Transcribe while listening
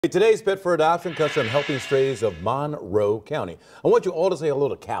Today's Pet for Adoption comes from Helping Strays of Monroe County. I want you all to say hello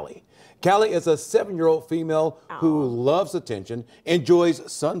to Callie. Callie is a 7-year-old female who loves attention, enjoys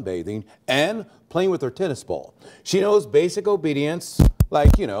sunbathing, and playing with her tennis ball. She knows basic obedience,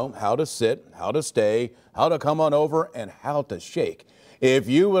 like, how to sit, how to stay, how to come on over, and how to shake. If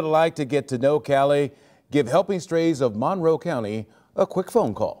you would like to get to know Callie, give Helping Strays of Monroe County a quick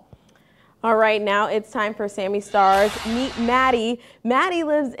phone call. All right, now it's time for Sammy-stars. Meet Maddie. Maddie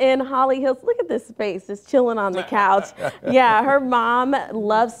lives in Holly Hills. Look at this face, just chilling on the couch. Yeah, her mom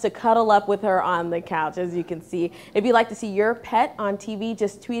loves to cuddle up with her on the couch, as you can see. If you'd like to see your pet on TV,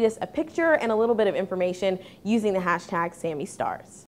 just tweet us a picture and a little bit of information using the hashtag sammys-stars.